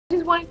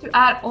just wanted to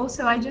add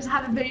also, I just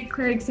have a very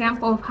clear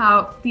example of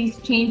how these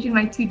changed in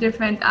my two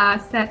different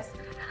sets.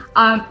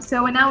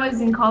 So when I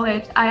was in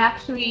college,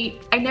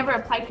 I never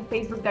applied to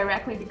Facebook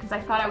directly because I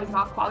thought I was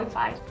not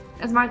qualified.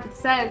 As Martha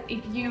says,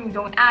 if you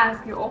don't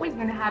ask, you're always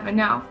going to have a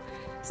no.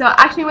 So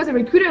actually it was a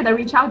recruiter that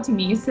reached out to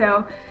me.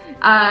 So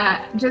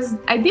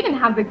I didn't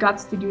have the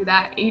guts to do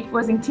that. It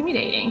was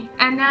intimidating.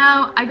 And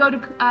now I go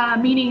to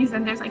meetings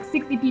and there's like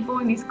 60 people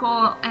in this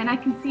call, and I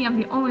can see I'm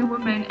the only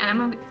woman,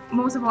 and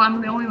most of all, I'm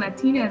the only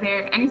Latina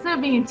there. And instead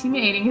of being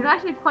intimidating, it's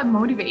actually quite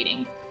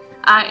motivating.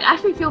 I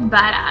actually feel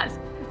badass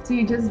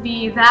to just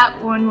be that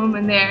one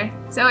woman there.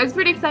 So it's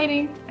pretty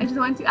exciting. I just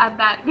wanted to add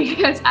that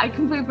because I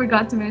completely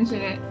forgot to mention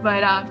it.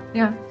 But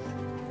yeah.